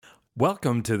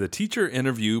Welcome to the Teacher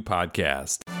Interview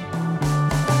Podcast.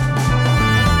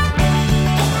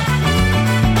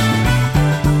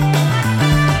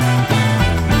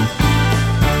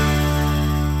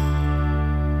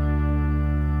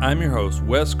 I'm your host,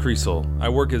 Wes Creasel. I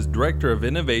work as Director of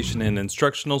Innovation and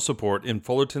Instructional Support in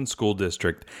Fullerton School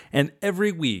District, and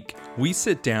every week we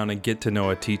sit down and get to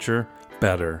know a teacher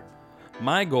better.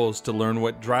 My goal is to learn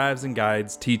what drives and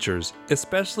guides teachers,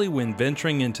 especially when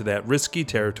venturing into that risky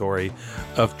territory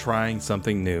of trying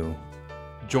something new.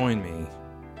 Join me.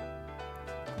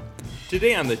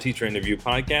 Today on the Teacher Interview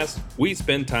Podcast, we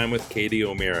spend time with Katie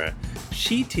O'Meara.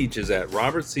 She teaches at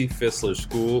Robert C. Fissler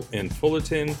School in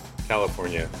Fullerton,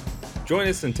 California. Join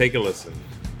us and take a listen.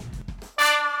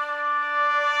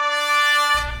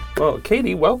 Well,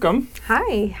 Katie, welcome.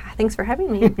 Hi, thanks for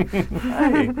having me.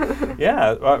 Hi.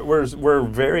 Yeah, we're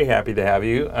very happy to have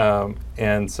you.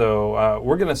 And so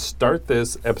we're going to start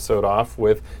this episode off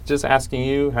with just asking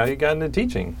you how you got into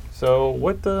teaching. So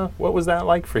what was that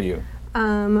like for you?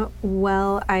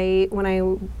 Well, when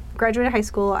I graduated high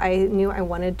school, I knew I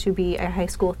wanted to be a high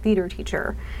school theater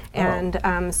teacher.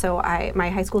 And so my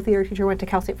high school theater teacher went to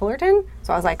Cal State Fullerton,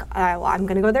 so I was like, well, I'm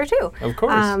going to go there too. Of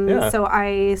course, yeah. So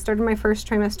I started my first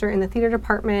trimester in the theater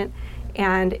department,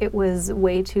 and it was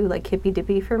way too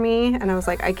hippy-dippy for me, and I was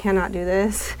like, I cannot do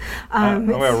this. I'm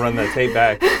going to run that tape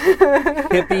back.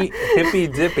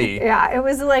 Hippy-dippy. Yeah, it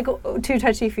was too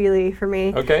touchy-feely for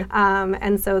me. Okay.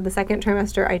 And so the second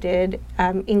trimester I did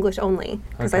English only,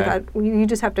 because I thought you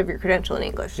just have to have your credential in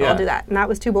English, so I'll do that, and that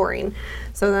was too boring.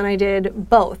 So then I did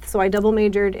both. So I double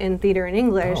majored in theater and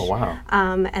English. Oh, wow.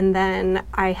 And then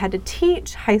I had to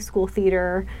teach high school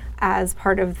theater as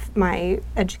part of my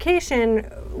education,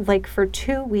 for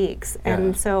 2 weeks. Yeah.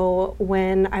 And so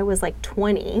when I was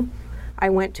 20, I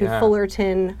went to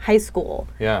Fullerton High School.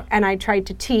 Yeah. And I tried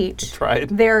to teach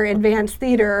their advanced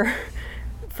theater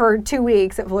for 2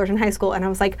 weeks at Fullerton High School. And I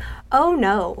was like, oh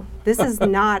no, this is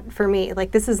not for me.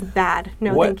 This is bad.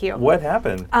 No, thank you. What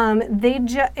happened?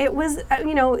 It was,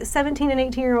 17 and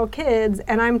 18-year-old kids,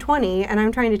 and I'm 20, and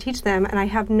I'm trying to teach them, and I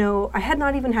had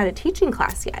not even had a teaching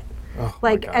class yet. Oh,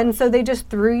 and so they just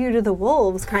threw you to the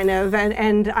wolves, kind of,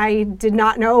 and I did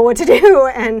not know what to do.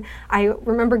 And I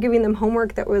remember giving them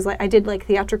homework that was I did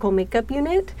theatrical makeup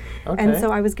unit. Okay. And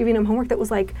so I was giving them homework that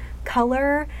was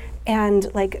color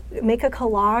and make a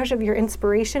collage of your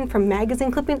inspiration from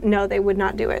magazine clipping. No, they would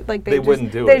not do it. They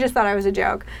wouldn't do it. They just thought I was a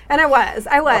joke. And I was.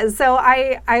 Oh. So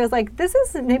I was like, this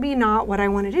is maybe not what I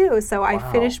want to do. So I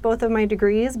finished both of my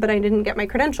degrees, but I didn't get my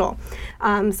credential.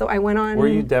 So I went on. Were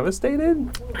you devastated?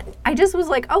 I just was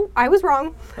like, oh, I was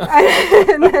wrong.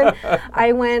 And then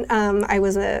I went,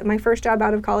 my first job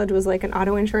out of college was an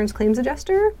auto insurance claims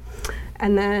adjuster.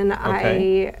 And then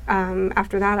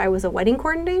after that, I was a wedding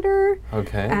coordinator.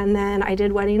 Okay. And then I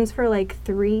did weddings for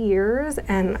 3 years,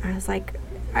 and I was like,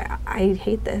 I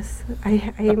hate this.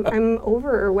 I'm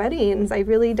over weddings. I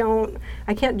really don't.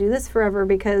 I can't do this forever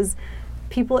because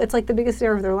people. It's the biggest day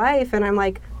of their life, and I'm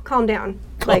like, calm down.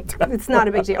 It's not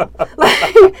a big deal. I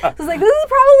was like, this is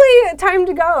probably time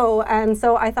to go. And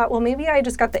so I thought, well, maybe I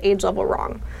just got the age level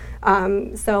wrong.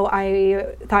 So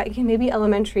I thought maybe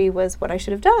elementary was what I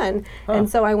should have done. Huh. And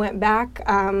so I went back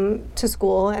to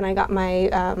school, and I got my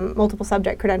multiple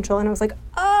subject credential, and I was like,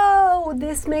 oh,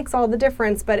 this makes all the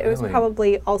difference. But it was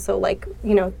probably also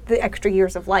the extra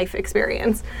years of life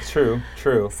experience. True.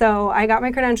 So I got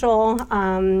my credential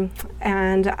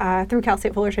and through Cal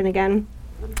State Fullerton again.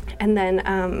 And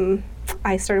then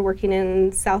I started working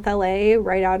in South LA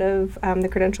right out of the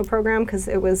credential program because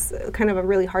it was kind of a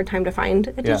really hard time to find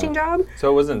a teaching job. So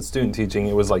it wasn't student teaching,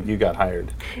 it was you got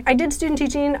hired. I did student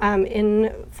teaching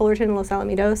in Fullerton and Los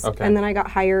Alamitos, and then I got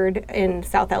hired in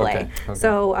South LA. Okay.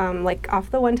 So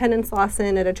off the 110 in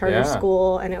Slauson at a charter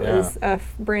school, and it was a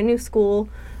brand new school.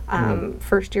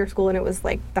 First year school, and it was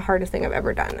the hardest thing I've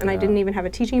ever done. And I didn't even have a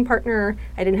teaching partner.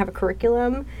 I didn't have a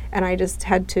curriculum, and I just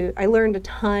I learned a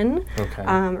ton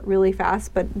really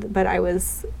fast, but I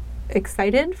was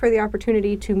excited for the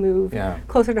opportunity to move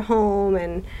closer to home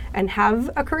and have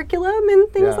a curriculum and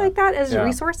things like that as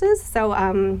resources.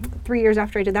 So 3 years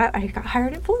after I did that, I got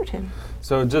hired at Fullerton.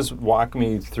 So just walk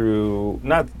me through,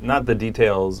 not the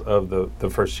details of the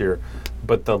first year,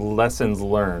 but the lessons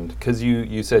learned, because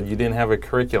you said you didn't have a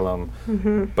curriculum,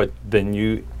 but then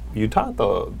you taught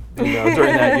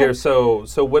during that year. So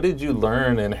what did you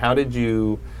learn, and how did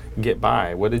you get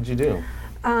by? What did you do?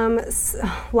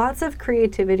 Lots of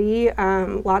creativity,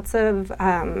 lots of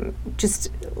just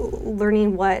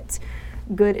learning what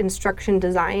good instruction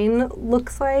design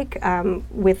looks like,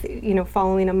 with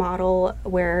following a model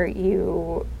where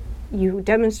you you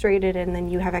demonstrate it, and then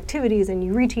you have activities and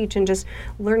you reteach, and just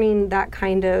learning that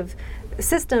kind of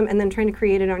system and then trying to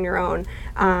create it on your own.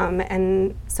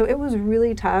 And so it was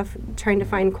really tough trying to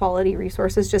find quality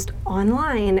resources just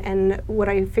online. And what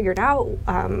I figured out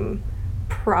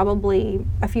probably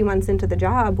a few months into the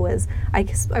job was I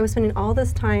was spending all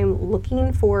this time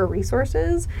looking for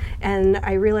resources, and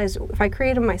I realized if I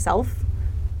create them myself,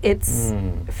 it's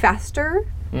faster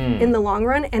in the long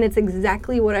run, and it's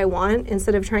exactly what I want,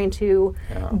 instead of trying to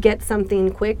get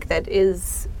something quick that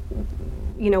is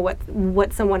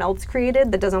what someone else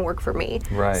created that doesn't work for me.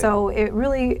 Right. So it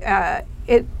really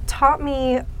it taught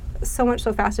me so much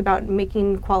so fast about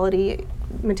making quality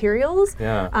materials,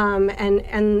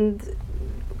 and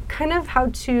kind of how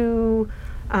to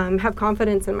have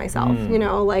confidence in myself.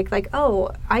 Like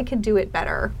oh, I could do it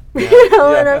better.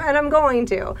 And I'm going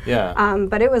to.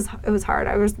 But it was hard.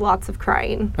 I was lots of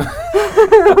crying.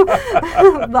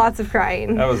 Lots of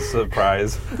crying. That was a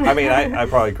surprise. I mean, I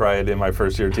probably cried in my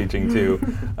first year teaching too,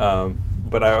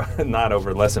 but not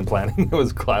over lesson planning. It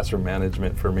was classroom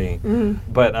management for me.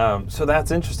 But so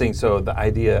that's interesting. So the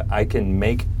idea I can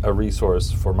make a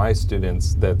resource for my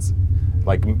students that's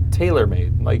like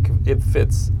tailor-made, like it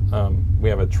fits. We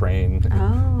have a train.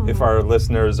 If our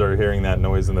listeners are hearing that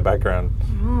noise in the background,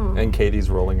 and Katie's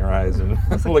rolling her eyes and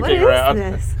looking around.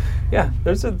 What is this? Yeah,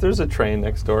 there's a train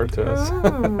next door to us.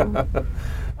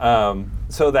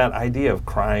 So that idea of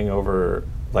crying over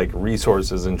like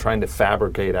resources and trying to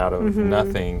fabricate out of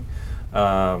nothing.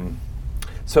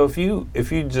 So if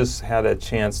you just had a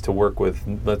chance to work with,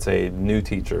 let's say, new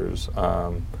teachers,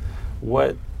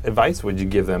 what advice would you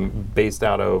give them based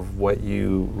out of what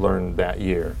you learned that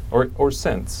year or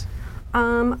since?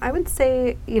 I would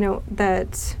say,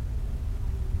 that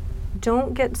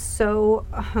don't get so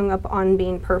hung up on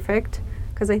being perfect,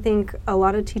 because I think a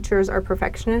lot of teachers are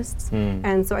perfectionists.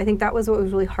 And so I think that was what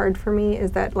was really hard for me,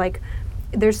 is that like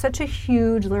there's such a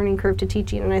huge learning curve to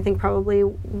teaching, and I think probably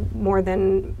more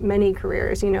than many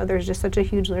careers, there's just such a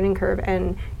huge learning curve,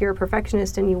 and you're a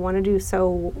perfectionist and you want to do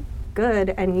so good,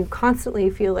 and you constantly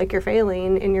feel like you're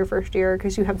failing in your first year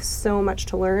because you have so much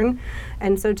to learn.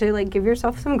 And so to like give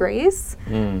yourself some grace,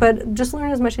 but just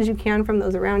learn as much as you can from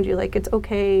those around you. Like, it's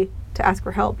okay to ask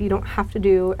for help. You don't have to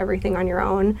do everything on your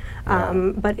own.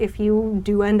 But if you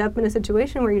do end up in a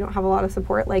situation where you don't have a lot of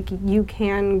support, like, you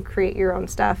can create your own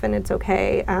stuff, and it's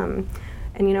okay. And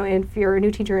if you're a new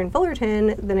teacher in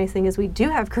Fullerton, the nice thing is we do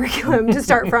have curriculum to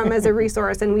start from as a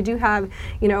resource, and we do have,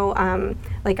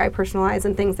 like iPersonalize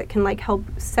and things that can like help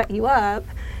set you up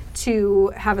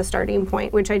to have a starting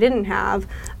point, which I didn't have.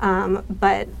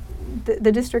 But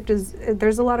the district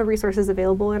there's a lot of resources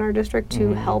available in our district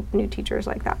to help new teachers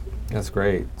like that. That's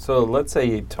great. So let's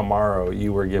say tomorrow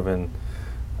you were given,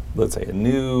 let's say, a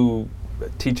new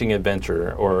teaching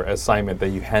adventure or assignment that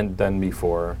you hadn't done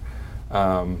before.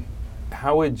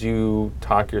 How would you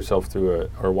talk yourself through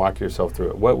it or walk yourself through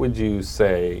it? What would you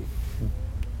say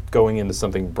going into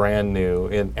something brand new?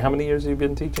 And how many years have you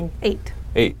been teaching?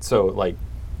 8. So like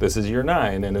this is year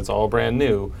 9 and it's all brand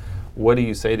new. What do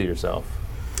you say to yourself?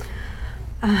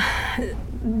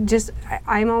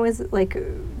 I'm always like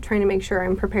trying to make sure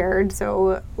I'm prepared.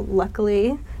 So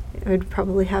luckily I would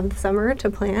probably have the summer to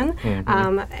plan.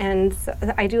 And so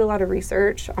I do a lot of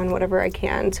research on whatever I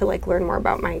can to like learn more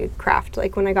about my craft.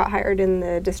 Like when I got hired in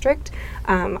the district,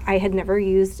 I had never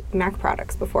used Mac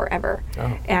products before ever.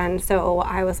 And so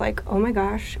I was like, oh my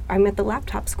gosh, I'm at the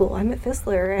laptop school, I'm at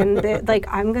Fissler, and like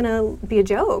I'm gonna be a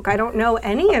joke. I don't know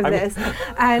any of this.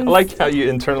 And I like how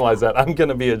you internalize that. I'm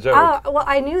gonna be a joke. Well,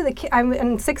 I knew I'm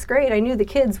in 6th grade. I knew the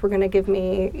kids were gonna give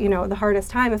me, the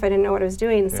hardest time if I didn't know what I was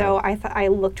doing. So I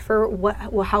looked for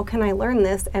how can I learn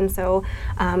this? And so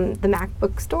the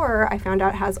MacBook store, I found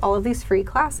out, has all of these free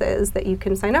classes that you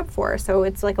can sign up for. So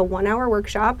it's like a 1-hour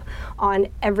workshop on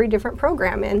every different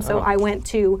program. And so I went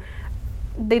to,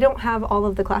 they don't have all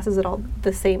of the classes at all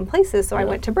the same places. So I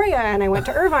went to Brea, and I went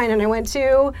to Irvine, and I went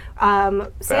to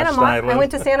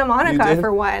Santa Monica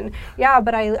for one. Yeah,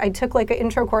 but I took like an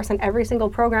intro course on every single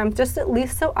program, just at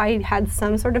least so I had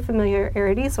some sort of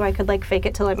familiarity, so I could like fake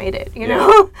it till I made it, you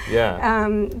know?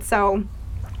 So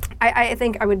I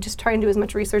think I would just try and do as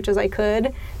much research as I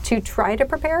could to try to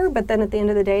prepare, but then at the end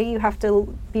of the day, you have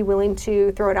to be willing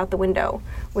to throw it out the window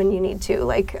when you need to.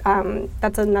 Like,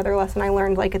 that's another lesson I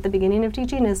learned, like, at the beginning of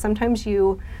teaching, is sometimes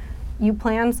you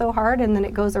plan so hard and then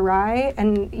it goes awry,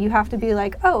 and you have to be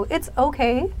like, oh, it's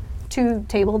okay to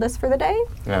table this for the day,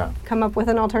 come up with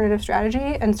an alternative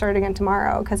strategy, and start again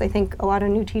tomorrow, because I think a lot of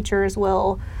new teachers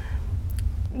will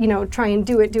try and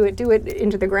do it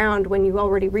into the ground when you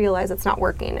already realize it's not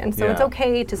working. And so it's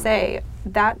okay to say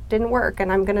that didn't work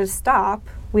and I'm going to stop.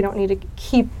 We don't need to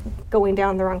keep going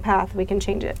down the wrong path. We can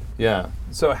change it. Yeah.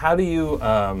 So how do you,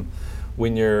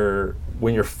 when you're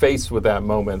faced with that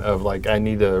moment of like, I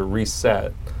need to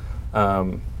reset,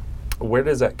 where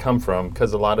does that come from?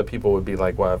 Because a lot of people would be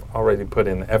like, well, I've already put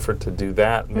in effort to do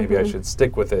that. Maybe I should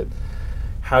stick with it.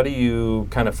 How do you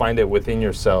kind of find it within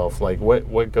yourself? Like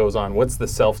what goes on? What's the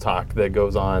self-talk that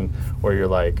goes on where you're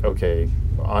like, okay,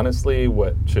 honestly,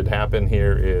 what should happen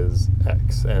here is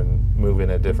X and move in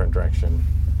a different direction?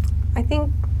 I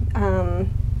think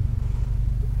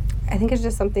it's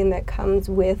just something that comes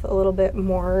with a little bit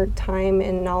more time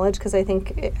and knowledge, because I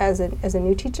think as a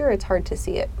new teacher, it's hard to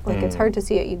see it. Like it's hard to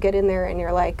see it. You get in there and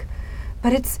you're like,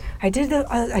 but I did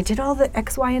all the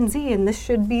X, Y, and Z, and this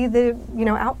should be the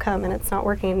outcome, and it's not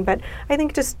working. But I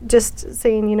think just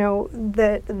saying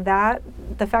that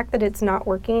the fact that it's not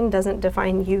working doesn't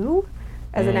define you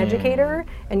as an educator,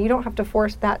 and you don't have to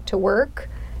force that to work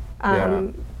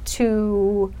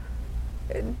to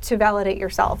validate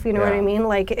yourself. You know what I mean?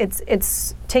 Like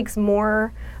it's takes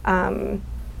more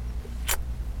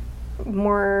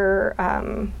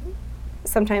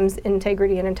sometimes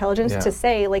integrity and intelligence to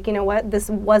say, like, you know what, this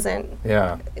wasn't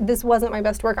my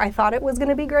best work. I thought it was going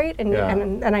to be great,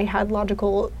 and I had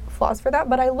logical flaws for that,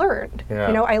 but I learned.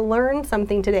 I learned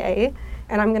something today,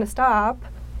 and I'm going to stop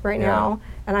right now,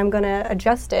 and I'm going to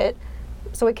adjust it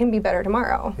so it can be better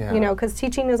tomorrow. Because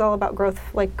teaching is all about growth,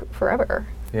 like forever.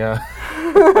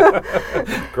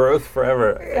 Growth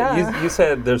forever. Yeah. You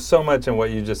said there's so much in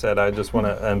what you just said. I just want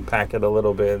to unpack it a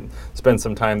little bit, spend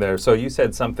some time there. So you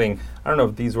said something, I don't know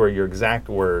if these were your exact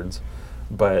words,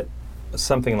 but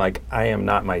something like, I am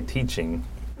not my teaching.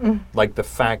 Like the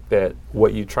fact that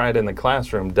what you tried in the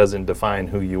classroom doesn't define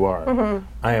who you are.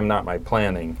 I am not my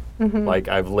planning. Like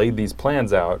I've laid these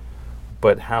plans out,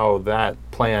 but how that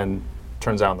plan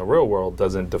turns out in the real world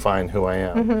doesn't define who I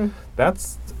am.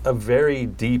 That's a very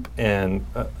deep and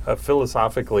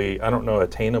philosophically, I don't know,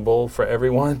 attainable for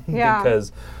everyone,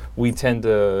 because we tend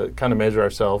to kind of measure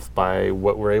ourselves by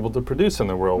what we're able to produce in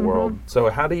the real world. So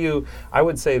how do you, I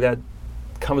would say that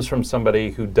comes from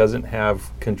somebody who doesn't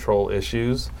have control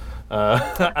issues.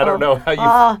 I don't know how you...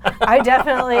 I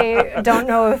definitely don't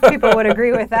know if people would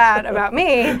agree with that about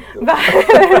me.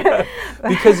 But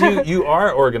because you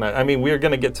are organized. I mean, we're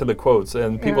going to get to the quotes,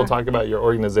 and people talk about your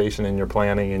organization and your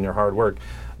planning and your hard work.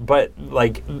 But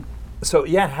like, so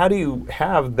how do you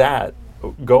have that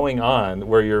going on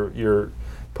where you're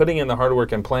putting in the hard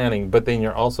work and planning, but then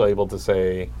you're also able to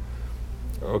say,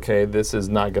 okay, this is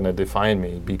not going to define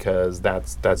me, because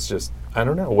that's just, I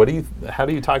don't know. How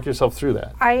do you talk yourself through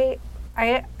that? I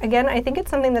think it's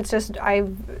something that's just,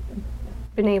 I've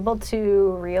been able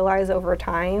to realize over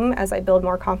time as I build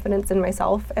more confidence in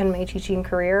myself and my teaching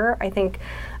career. I think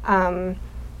I'm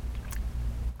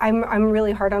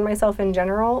really hard on myself in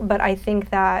general, but I think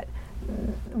that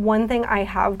one thing I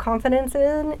have confidence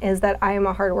in is that I am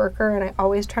a hard worker, and I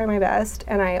always try my best,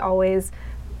 and I always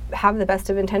have the best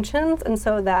of intentions. And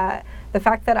so that the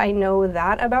fact that I know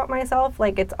that about myself,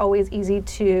 like, it's always easy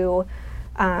to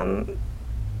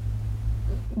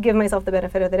give myself the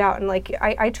benefit of the doubt. And like,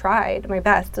 I tried my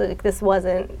best. Like,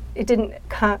 it didn't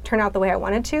turn out the way I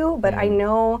wanted to, but I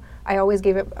know I always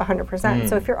gave it 100%.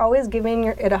 So if you're always giving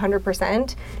it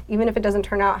 100%, even if it doesn't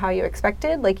turn out how you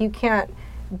expected, like, you can't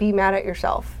be mad at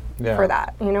yourself for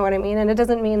that. You know what I mean? And it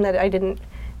doesn't mean that I didn't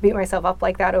beat myself up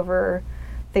like that over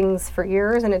things for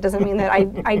years, and it doesn't mean that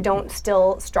I don't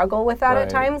still struggle with that at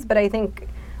times, but I think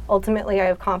ultimately I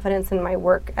have confidence in my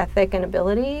work ethic and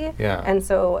ability, and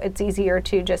so it's easier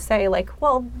to just say, like,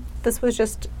 well, this was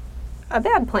just a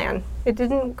bad plan. It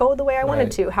didn't go the way I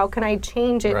wanted to. How can I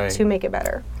change it to make it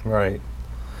better? Right.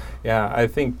 Yeah, I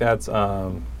think that's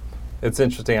it's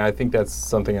interesting. I think that's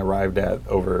something arrived at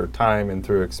over time and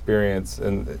through experience,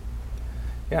 and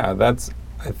that's,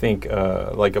 I think,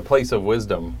 like a place of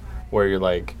wisdom where you're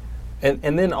like,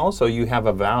 and then also you have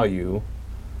a value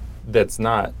that's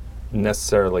not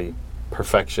necessarily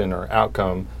perfection or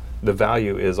outcome. The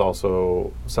value is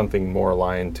also something more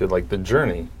aligned to, like, the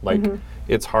journey. Like,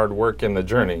 it's hard work in the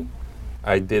journey.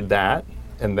 I did that,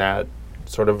 and that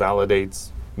sort of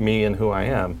validates me and who I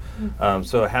am.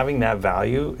 So having that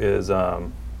value is,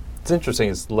 it's interesting.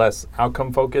 It's less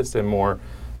outcome focused and more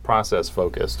process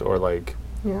focused, or like,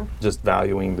 just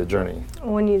valuing the journey.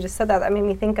 When you just said that, that made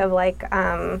me think of, like,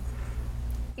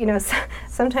 you know,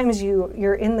 sometimes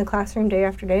you're in the classroom day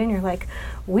after day and you're like,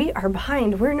 we are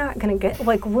behind. We're not going to get,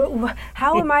 like,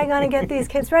 how am I going to get these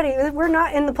kids ready? We're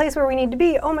not in the place where we need to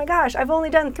be. Oh my gosh, I've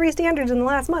only done 3 standards in the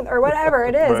last month or whatever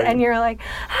it is. Right. And you're like,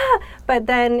 but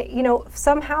then, you know,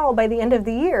 somehow by the end of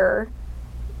the year,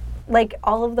 like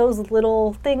all of those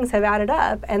little things have added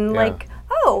up and like,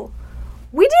 oh,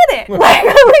 we did it. Like,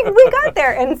 we got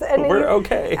there, and we're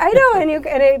okay. I know, and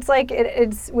it's like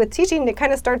it's with teaching. It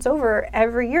kind of starts over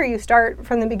every year. You start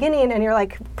from the beginning, and you're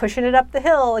like pushing it up the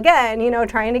hill again. You know,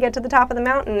 trying to get to the top of the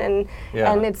mountain, and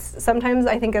it's sometimes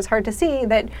I think it's hard to see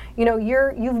that you know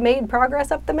you've made progress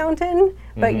up the mountain,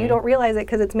 but you don't realize it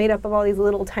because it's made up of all these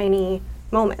little tiny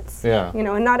moments. Yeah. You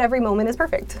know, and not every moment is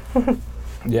perfect.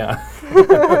 Yeah.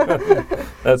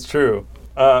 That's true.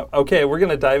 Okay, we're going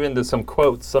to dive into some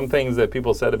quotes, some things that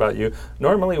people said about you.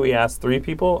 Normally we ask 3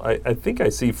 people. I think I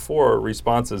see 4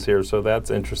 responses here, so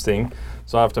that's interesting.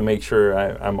 So I have to make sure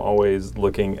I'm always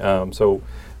looking. Your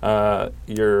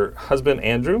husband,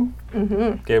 Andrew,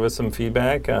 gave us some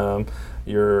feedback. I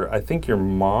think your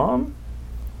mom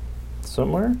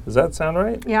somewhere. Does that sound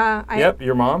right? Yeah. Yep,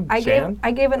 your mom, Jan.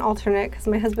 I gave an alternate because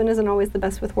my husband isn't always the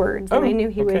best with words, and I knew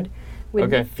he would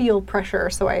feel pressure,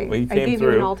 so I gave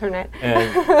you an alternate.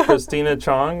 And Christina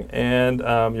Chong and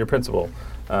your principal,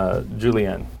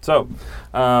 Julianne. So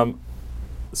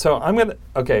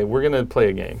we're gonna play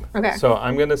a game. Okay. So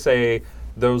I'm gonna say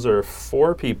those are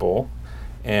 4 people,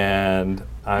 and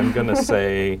I'm gonna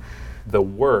say the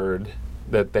word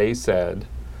that they said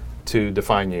to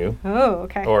define you. Oh,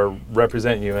 okay. Or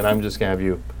represent you, and I'm just gonna have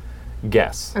you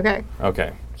guess. Okay.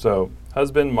 Okay. So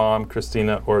husband, mom,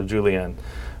 Christina, or Julianne.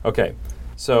 Okay,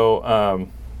 so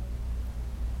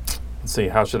let's see,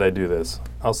 how should I do this?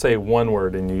 I'll say one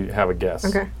word and you have a guess.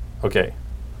 Okay. Okay.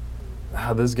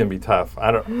 This is gonna be tough.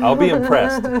 I'll be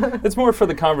impressed. It's more for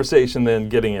the conversation than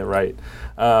getting it right.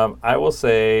 I will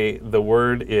say the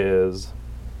word is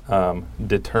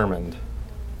determined.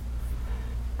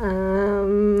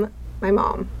 My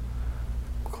mom.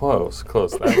 Close.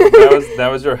 That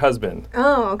was your husband.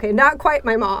 Oh, okay. Not quite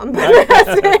my mom.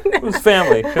 It was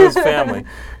family.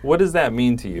 What does that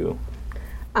mean to you?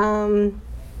 I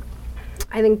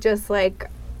think just like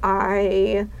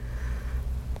if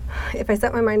I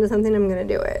set my mind to something, I'm going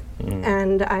to do it.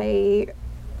 And I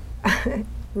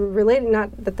related, not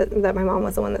that my mom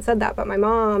was the one that said that, but my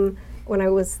mom, when I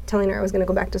was telling her I was going to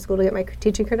go back to school to get my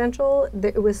teaching credential,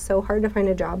 it was so hard to find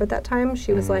a job at that time.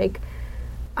 She was like,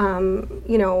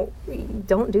 you know,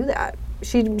 don't do that.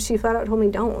 She flat out told me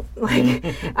don't. Like,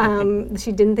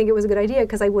 she didn't think it was a good idea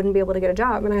because I wouldn't be able to get a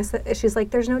job. And I said, she's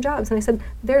like, there's no jobs. And I said,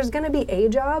 there's going to be a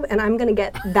job, and I'm going to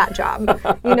get that job.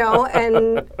 You know,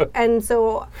 and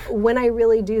so when I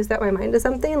really do set my mind to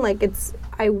something, like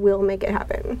I will make it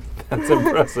happen. That's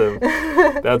impressive.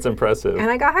 That's impressive. And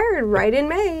I got hired right in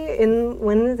May,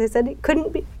 when they said it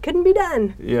couldn't be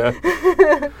done. Yeah.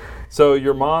 So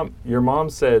your mom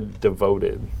said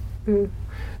devoted,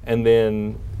 and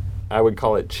then I would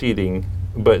call it cheating,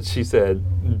 but she said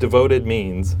devoted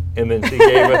means, and then she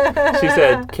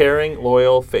said caring,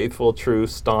 loyal, faithful, true,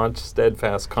 staunch,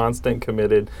 steadfast, constant,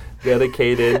 committed,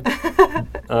 dedicated,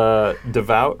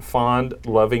 devout, fond,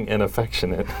 loving, and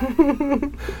affectionate.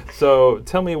 So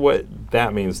tell me what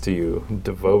that means to you,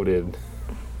 devoted.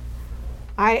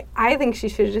 I think she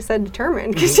should have just said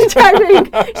determined, because she tried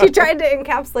to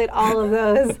encapsulate all of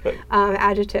those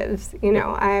adjectives. You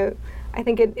know, I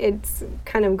think it's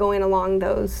kind of going along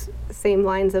those same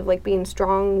lines of like being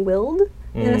strong-willed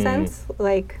in a sense,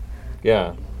 like.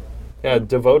 Yeah,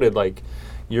 devoted, like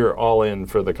you're all in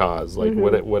for the cause, like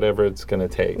whatever it's gonna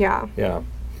take. Yeah.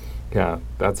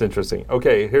 That's interesting.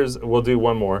 Okay, we'll do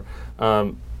one more.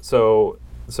 So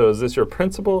is this your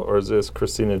principal or is this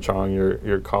Christina Chong,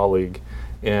 your colleague?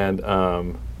 And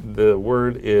the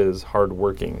word is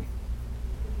hardworking.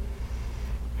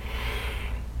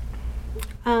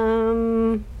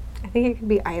 I think it could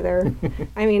be either.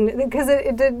 I mean, because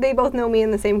they both know me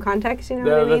in the same context, you know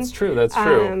what I mean? That's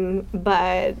true.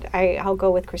 But I'll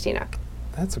go with Christina.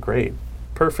 That's great.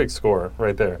 Perfect score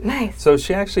right there. Nice. So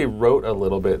she actually wrote a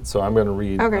little bit, so I'm going to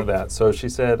read that. So she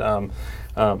said,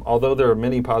 although there are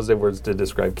many positive words to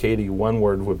describe Katie, one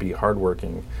word would be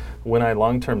hardworking. When I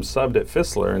long-term subbed at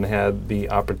Fissler and had the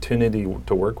opportunity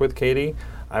to work with Katie,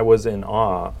 I was in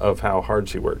awe of how hard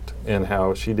she worked and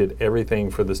how she did everything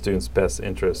for the students' best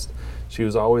interest. She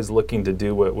was always looking to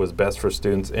do what was best for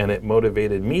students, and it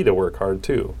motivated me to work hard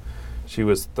too. She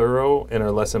was thorough in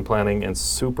her lesson planning and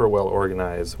super well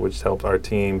organized, which helped our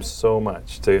team so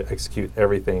much to execute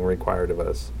everything required of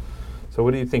us. So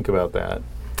what do you think about that?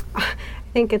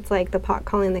 think it's like the pot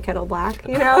calling the kettle black,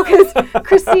 you know, because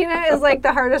Christina is like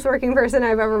the hardest working person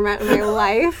I've ever met in my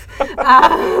life.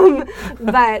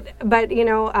 But you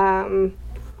know,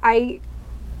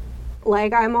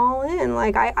 I'm all in.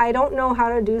 Like I don't know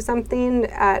how to do something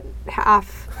at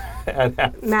half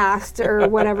mast or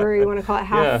whatever you want to call it,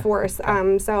 half force.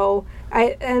 So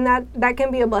that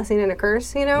can be a blessing and a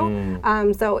curse, you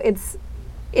know. So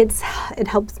it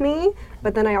helps me,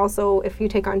 but then I also, if you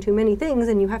take on too many things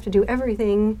and you have to do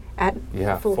everything at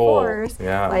full force,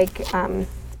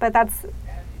 but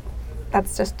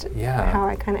that's just how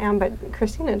I kind of am. But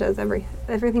Christina does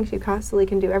everything she possibly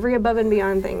can do, every above and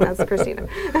beyond thing. That's Christina.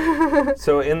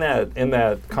 So in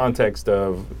that context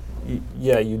of,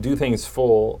 you do things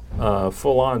full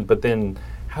on, but then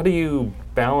how do you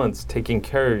balance taking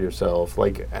care of yourself?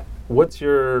 Like, what's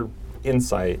your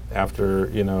insight after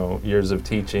years of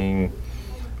teaching?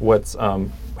 What's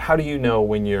how do you know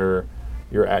when you're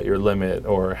at your limit,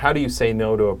 or how do you say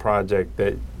no to a project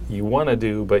that you want to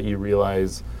do but you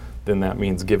realize then that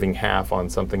means giving half on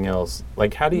something else?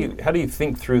 Like, how do you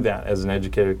think through that as an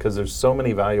educator, because there's so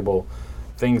many valuable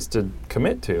things to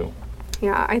commit to?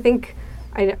 Yeah, I think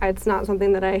it's not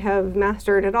something that I have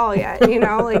mastered at all yet, you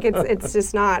know. Like it's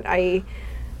just not.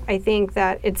 I think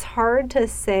that it's hard to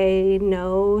say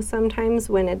no sometimes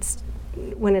when it's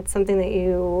something that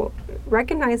you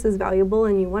recognize as valuable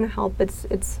and you want to help.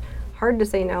 It's hard to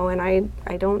say no, and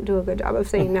I don't do a good job of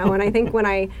saying no. And I think when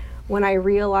I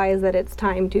realize that it's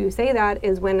time to say that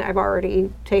is when I've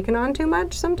already taken on too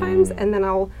much sometimes, and then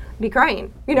I'll be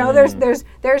crying. You know,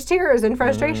 there's tears and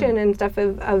frustration and stuff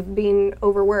of being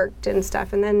overworked and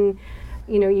stuff. And then,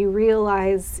 you know, you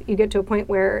get to a point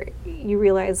where you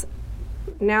realize,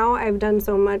 now I've done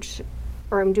so much,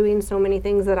 or I'm doing so many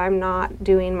things that I'm not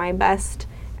doing my best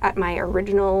at my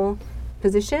original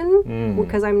position,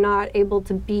 because I'm not able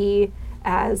to be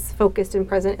as focused and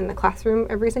present in the classroom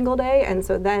every single day. And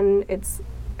so then it's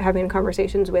having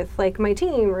conversations with like my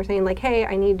team, or saying like, hey,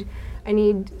 I need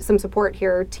some support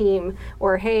here, team,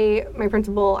 or hey, my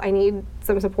principal, I need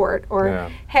some support, or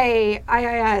hey,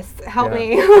 IIS, help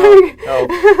me.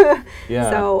 Help.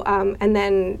 So and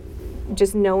then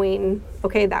just knowing,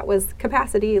 okay, that was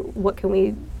capacity, what can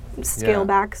we scale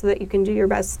back so that you can do your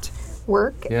best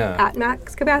work at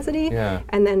max capacity,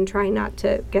 and then try not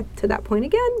to get to that point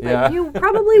again, but you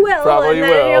probably will, and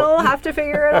then you'll have to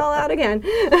figure it all out again.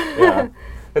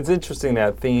 It's interesting,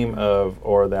 that theme of,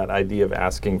 or that idea of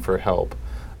asking for help.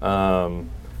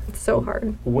 It's so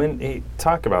hard.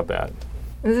 Talk about that.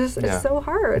 It's so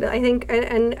hard. I think,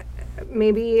 and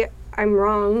maybe I'm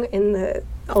wrong in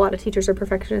a lot of teachers are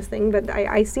perfectionist thing, but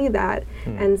I see that.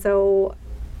 And so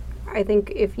I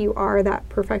think if you are that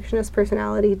perfectionist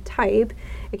personality type,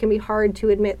 it can be hard to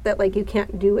admit that like you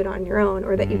can't do it on your own,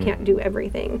 or that you can't do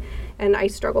everything. And I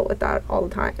struggle with that all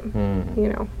the time. You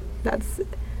know,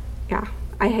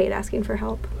 I hate asking for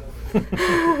help.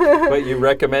 But you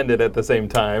recommend it at the same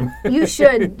time. You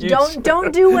should.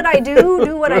 Don't do what I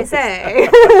do what I say.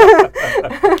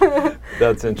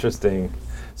 That's interesting.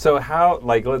 So how,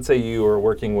 like, let's say you were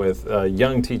working with a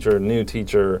young teacher, new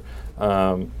teacher,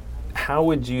 how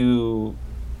would you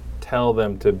tell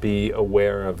them to be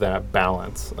aware of that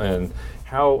balance? And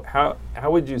how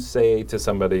would you say to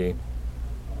somebody,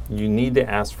 you need to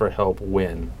ask for help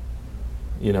when?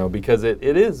 You know, because it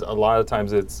is, a lot of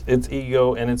times it's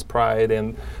ego and it's pride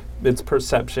and it's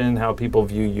perception, how people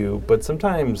view you, but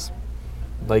sometimes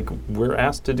like we're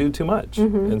asked to do too much.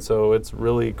 And so it's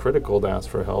really critical to ask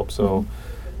for help. So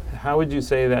how would you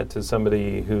say that to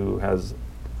somebody who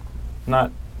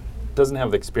doesn't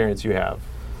have the experience you have?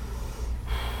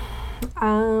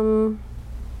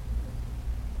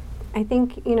 I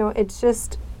think, you know, it's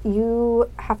just, you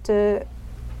have to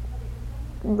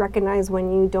recognize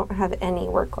when you don't have any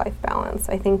work-life balance.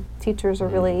 I think teachers are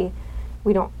really,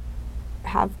 we don't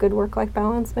have good work-life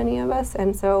balance, many of us,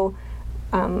 and so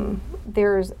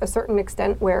there's a certain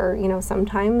extent where, you know,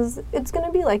 sometimes it's going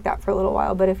to be like that for a little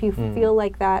while, but if you feel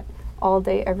like that all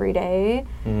day, every day,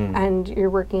 and you're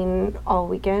working all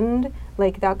weekend,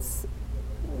 like that's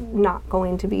not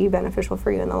going to be beneficial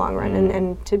for you in the long run.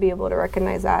 And to be able to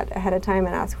recognize that ahead of time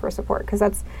and ask for support, because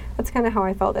that's kind of how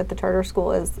I felt at the charter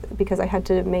school, is because I had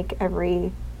to make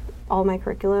all my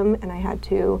curriculum, and I had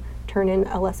to turn in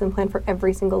a lesson plan for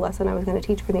every single lesson I was going to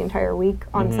teach for the entire week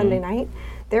on Sunday night.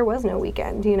 There was no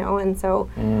weekend, you know, and so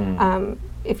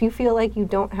if you feel like you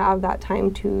don't have that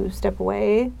time to step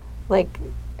away, like,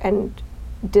 and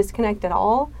disconnect at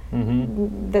all,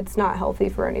 that's not healthy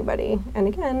for anybody. And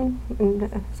again,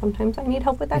 sometimes I need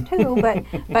help with that too,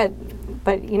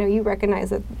 but you know, you recognize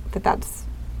that that's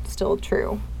still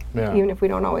true, even if we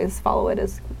don't always follow it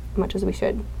as much as we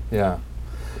should. Yeah.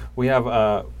 We have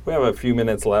a few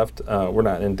minutes left. We're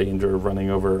not in danger of running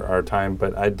over our time,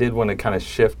 but I did want to kind of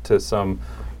shift to some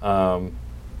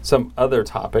other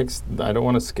topics. I don't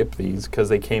want to skip these because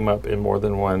they came up in more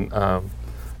than one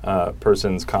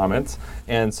person's comments.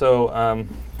 And so,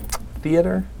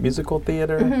 theater, musical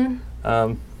theater.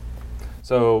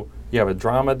 So you have a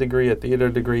drama degree, a theater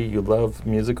degree. You love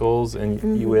musicals,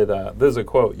 and you would. There's a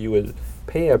quote. You would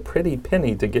pay a pretty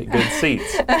penny to get good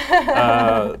seats.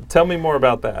 Tell me more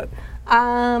about that.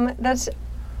 That's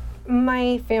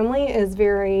my family is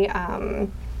very.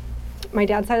 My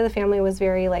dad's side of the family was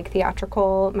very like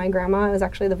theatrical. My grandma was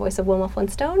actually the voice of Wilma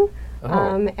Flintstone.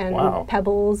 And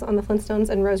Pebbles on the Flintstones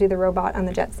and Rosie the Robot on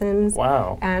the Jetsons.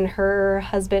 Wow. And her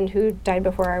husband, who died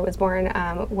before I was born,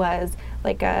 was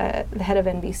like the head of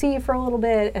NBC for a little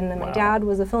bit. And then my dad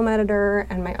was a film editor,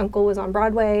 and my uncle was on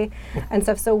Broadway and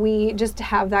stuff. So we just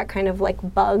have that kind of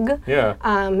like bug. Yeah.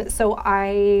 So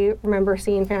I remember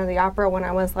seeing Phantom of the Opera when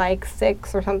I was like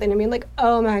 6 or something, and being like,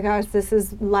 oh my gosh, this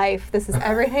is life. This is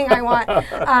everything I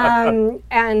want.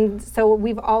 And so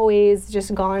we've always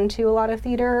just gone to a lot of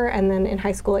theater. And then in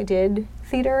high school I did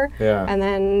theater, and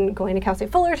then going to Cal State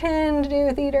Fullerton to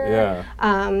do theater.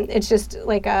 It's just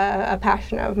like a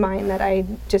passion of mine that I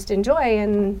just enjoy,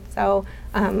 and so.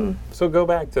 So go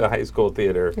back to high school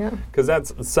theater, because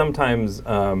that's sometimes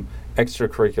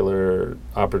extracurricular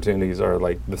opportunities are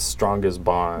like the strongest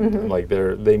bond. Like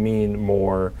they mean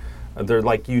more. They're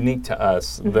like unique to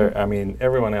us. I mean,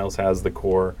 everyone else has the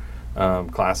core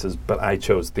classes, but I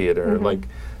chose theater. Like.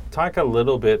 Talk a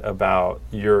little bit about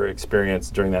your experience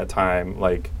during that time,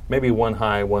 like maybe one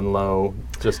high, one low,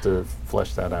 just to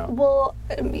flesh that out. Well,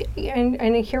 and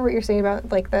I hear what you're saying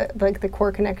about like the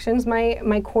core connections.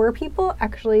 My core people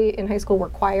actually in high school were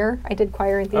choir. I did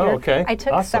choir and theater. Oh, okay. I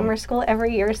took summer school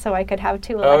every year so I could have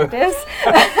 2 electives.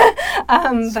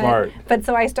 Smart. But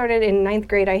so I started in 9th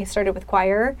grade. I started with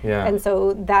choir, and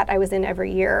so that I was in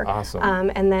every year.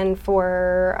 Awesome. And then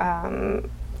for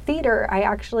theater, I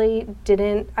actually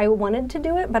didn't. I wanted to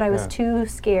do it, but I was too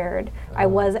scared. I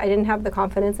didn't have the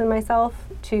confidence in myself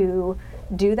to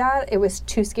do that. It was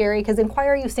too scary because in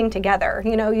choir you sing together.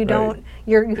 You know, you don't.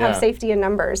 You have safety in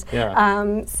numbers.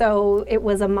 So it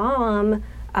was a mom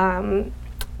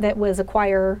that was a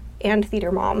choir and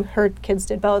theater mom. Her kids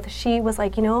did both. She was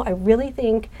like, you know, I really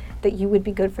think that you would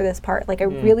be good for this part. Like, I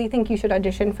really think you should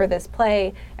audition for this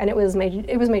play. And it was my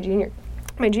junior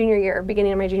year,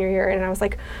 beginning of my junior year, and I was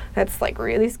like, that's like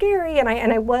really scary. And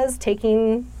I was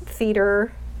taking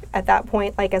theater at that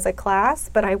point, like as a class,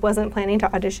 but I wasn't planning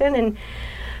to audition. And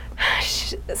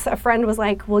a friend was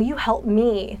like, will you help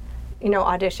me,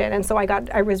 audition? And so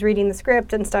I was reading the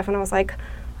script and stuff, and I was like,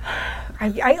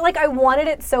 I wanted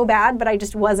it so bad, but I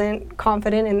just wasn't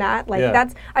confident in that.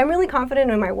 I'm really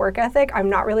confident in my work ethic. I'm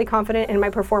not really confident in my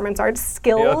performance arts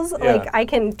skills. Like, I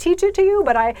can teach it to you,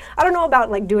 but I don't know about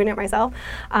like doing it myself.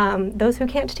 Those who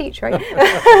can't teach, right?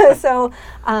 So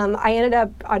I ended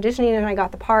up auditioning and I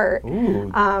got the part.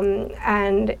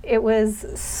 And it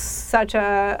was such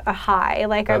a high.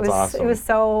 Like, awesome. It was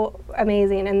so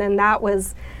amazing. And then that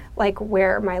was like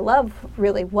where my love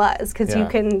really was, because you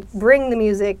can bring the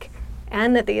music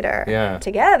and the theater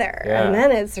together, and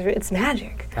then it's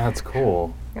magic. That's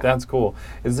cool. That's cool.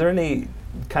 Is there any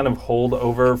kind of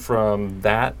holdover from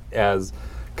that, as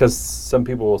because some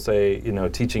people will say,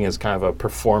 teaching is kind of a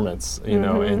performance,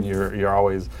 and you're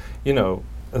always, and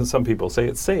some people say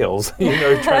it's sales,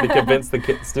 trying to convince the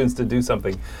students to do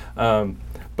something.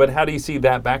 But how do you see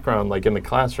that background, like in the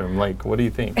classroom? Like, what do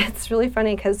you think? It's really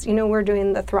funny because, we're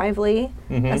doing the Thrively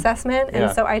assessment,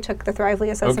 and so I took the Thrively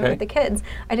assessment with the kids.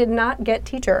 I did not get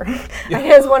teacher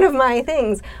as one of my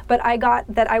things, but I got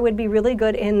that I would be really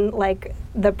good in like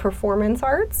the performance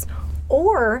arts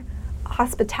or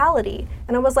hospitality.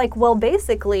 And I was like, well,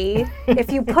 basically,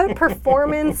 if you put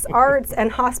performance arts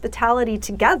and hospitality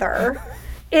together,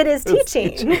 it is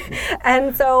teaching.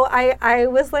 And so I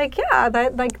was like,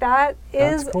 that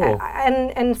is, cool.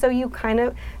 And so you kind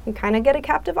of get a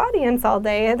captive audience all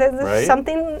day. There's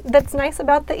something that's nice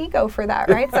about the ego for that,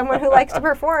 right? Someone who likes to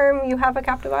perform, you have a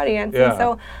captive audience. And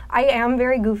so I am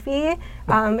very goofy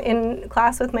in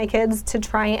class with my kids to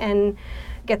try and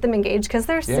get them engaged, because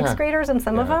they're 6th graders, and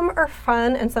some of them are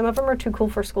fun and some of them are too cool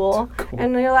for school.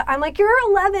 And I'm like, you're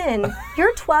 11,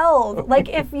 you're 12. Like,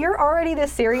 if you're already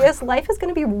this serious, life is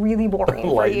going to be really boring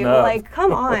for you. Up. Like,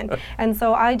 come on. And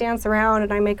so I dance around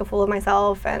and I make a fool of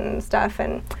myself and stuff.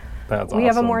 And that's we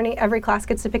have a morning, every class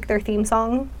gets to pick their theme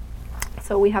song.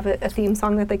 so we have a theme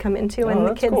song that they come into, and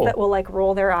the kids that will like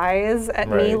roll their eyes at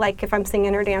me, like if I'm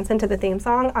singing or dancing to the theme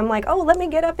song, I'm like, oh, let me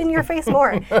get up in your face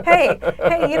more. hey,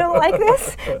 you don't like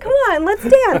this? Come on, let's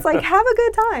dance. Like, have a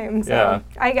good time. So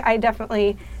I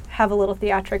definitely have a little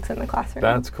theatrics in the classroom.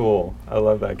 That's cool. I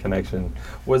love that connection.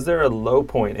 Was there a low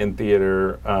point in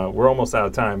theater? We're almost out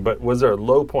of time, but was there a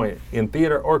low point in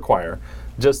theater or choir?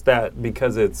 Just that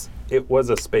because it was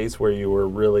a space where you were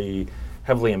really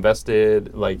heavily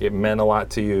invested, like it meant a lot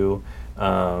to you,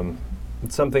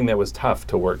 something that was tough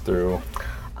to work through?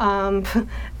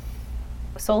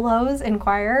 Solos in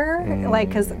choir, like,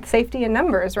 because safety in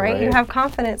numbers, right? You have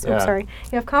confidence. You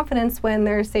have confidence when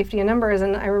there's safety in numbers.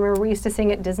 And I remember we used to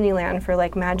sing at Disneyland for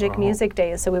like Magic Music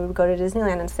Days. So we would go to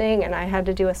Disneyland and sing, and I had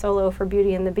to do a solo for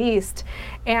Beauty and the Beast,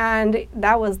 and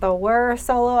that was the worst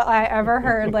solo I ever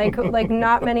heard. like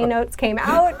not many notes came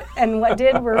out, and what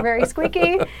did were very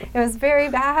squeaky. It was very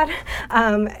bad,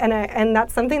 and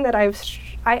that's something that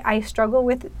I struggle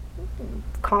with.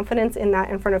 Confidence in that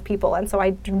in front of people, and so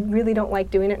I really don't like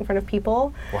doing it in front of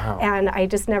people. And I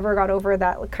just never got over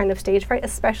that kind of stage fright,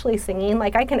 especially singing.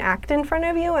 Like, I can act in front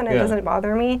of you and it doesn't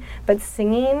bother me, but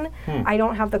singing, I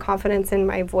don't have the confidence in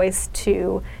my voice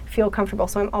to feel comfortable,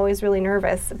 so I'm always really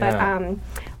nervous. But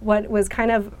what was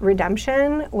kind of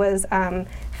redemption was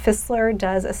Fissler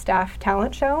does a staff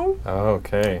talent show.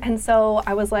 Okay. And so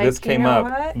I was like, this came up.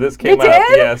 What? This came up,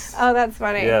 yes. Oh, that's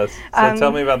funny. Yes. So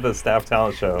tell me about the staff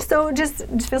talent show. So just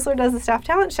Fissler does the staff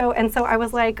talent show, and so I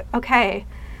was like, okay,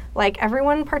 like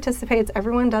everyone participates,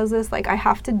 everyone does this, like I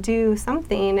have to do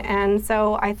something. And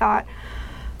so I thought,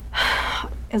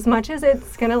 as much as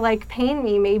it's gonna like pain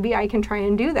me, maybe I can try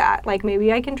and do that. Like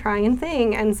maybe I can try and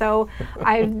sing. And so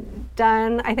I've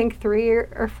done, I think 3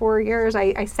 or 4 years,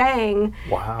 I sang.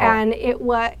 Wow. And it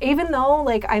was, even though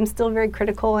like I'm still very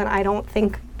critical and I don't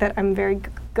think that I'm very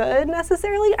good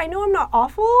necessarily, I know I'm not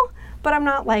awful, but I'm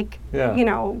not like, you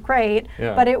know, great.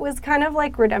 But it was kind of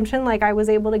like redemption. Like I was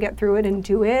able to get through it and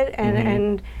do it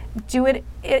and do it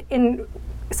in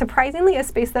surprisingly a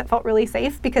space that felt really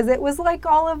safe, because it was like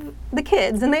all of the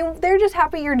kids and they're just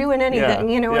happy you're doing anything,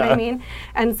 you know what I mean?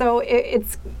 And so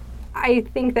I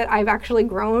think that I've actually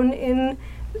grown in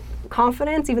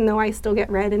confidence, even though I still get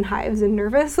red and hives and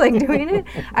nervous like doing it.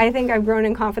 I think I've grown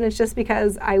in confidence just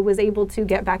because I was able to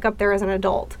get back up there as an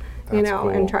adult, you know,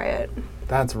 and try it.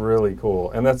 That's really cool.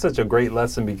 And that's such a great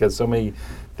lesson, because so many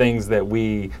things that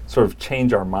we sort of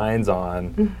change our minds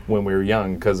on when we were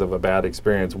young because of a bad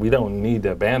experience, we don't need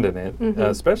to abandon it,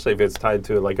 especially if it's tied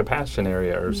to like a passion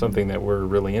area or something that we're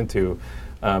really into.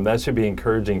 That should be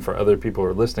encouraging for other people who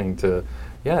are listening to,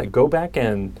 go back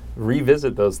and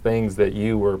revisit those things that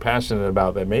you were passionate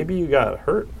about that maybe you got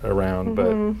hurt around,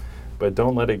 but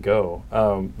don't let it go.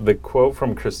 The quote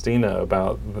from Christina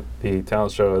about the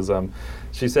talent show is,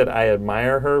 she said, "I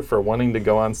admire her for wanting to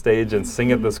go on stage and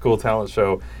sing at the school talent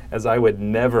show, as I would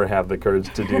never have the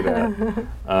courage to do that."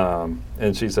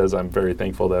 And she says, "I'm very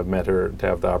thankful to have met her, to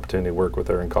have the opportunity to work with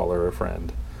her and call her a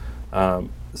friend."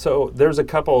 So there's a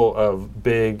couple of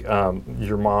big,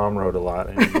 your mom wrote a lot,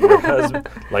 and your husband,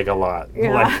 like a lot.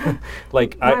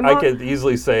 Like I could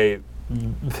easily say,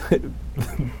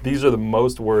 these are the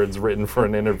most words written for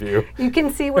an interview. You can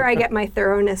see where I get my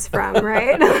thoroughness from,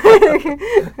 right?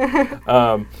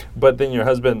 But then your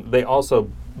husband,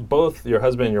 both your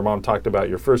husband and your mom talked about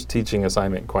your first teaching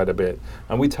assignment quite a bit.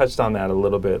 And we touched on that a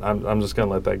little bit. I'm just going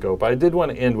to let that go. But I did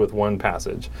want to end with one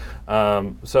passage.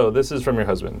 So this is from your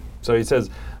husband. So he says,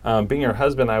 being your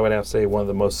husband, I would have to say one of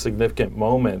the most significant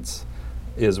moments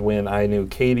is when I knew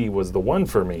Katie was the one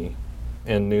for me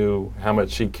and knew how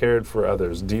much she cared for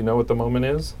others. Do you know what the moment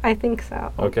is? I think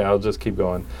so. Okay, I'll just keep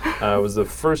going. It was the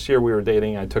first year we were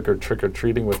dating. I took her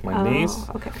trick-or-treating with my niece.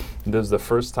 Okay. This was the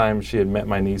first time she had met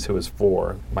my niece, who was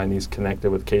 4. My niece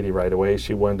connected with Katie right away.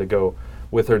 She wanted to go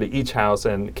with her to each house,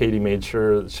 and Katie made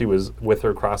sure she was with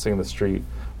her crossing the street.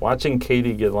 Watching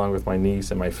Katie get along with my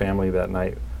niece and my family that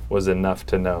night was enough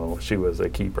to know she was a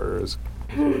keeper, is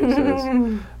what he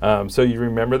says. So you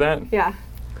remember that? Yeah.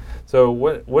 So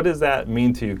what does that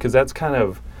mean to you? Because that's kind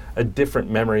of a different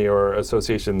memory or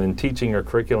association than teaching or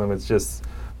curriculum. It's just,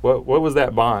 what was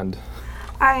that bond?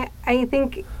 I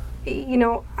think, you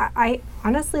know, I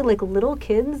honestly, like, little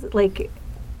kids, like,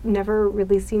 never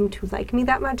really seemed to like me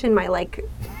that much in my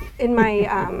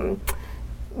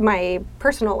my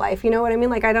personal life, you know what I mean?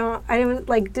 Like, I don't know. I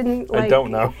didn't, you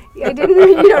don't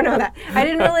know that. I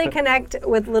didn't really connect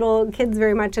with little kids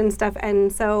very much and stuff.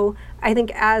 And so I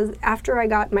think after I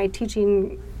got my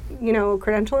teaching, you know,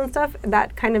 credential and stuff,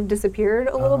 that kind of disappeared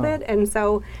a little bit. And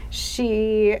so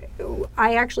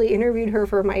I actually interviewed her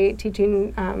for my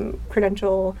teaching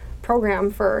credential program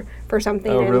for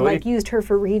something, and really? like used her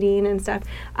for reading and stuff.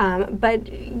 But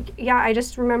yeah, I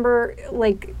just remember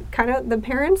like kind of the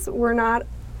parents were not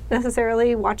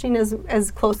necessarily watching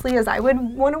as closely as I would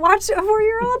want to watch a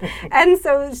 4-year-old. And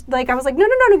so like I was like, no,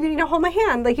 you need to hold my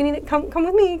hand, like you need to come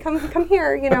with me, come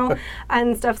here,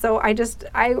 and stuff. So I just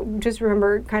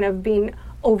remember kind of being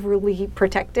overly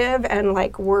protective and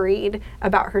like worried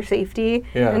about her safety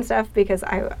and stuff, because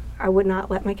I would not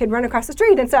let my kid run across the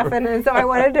street and stuff, and so I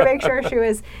wanted to make sure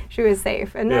she was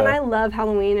safe. And then I love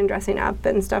Halloween and dressing up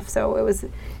and stuff, so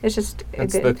it's just a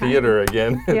it's good the time. theater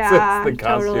again. Yeah, it's the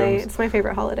costumes. totally. It's my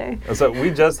favorite holiday. So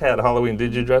we just had Halloween.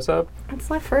 Did you dress up? It's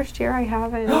my first year I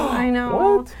haven't. I know.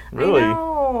 What? Really?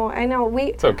 I know.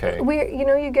 It's okay.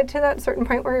 You get to that certain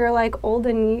point where you're like old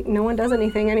and no one does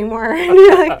anything anymore. And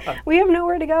you're like, we have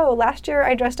nowhere to go. Last year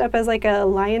I dressed up as like a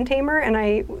lion tamer, and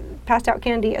I passed out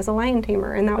candy as a lion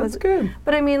tamer, and that was good.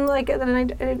 But I mean, like,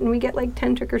 then we get like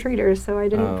 10 trick-or-treaters, so I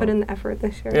didn't put in the effort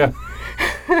this year. Yeah.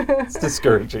 It's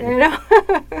discouraging. I know.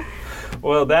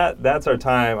 Well, that's our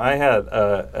time. I had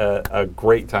a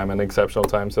great time, an exceptional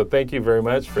time. So thank you very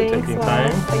much for taking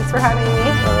time. Thanks for having me.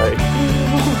 All right.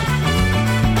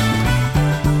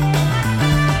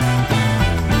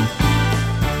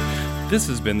 This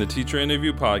has been the Teacher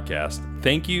Interview Podcast.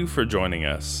 Thank you for joining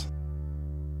us.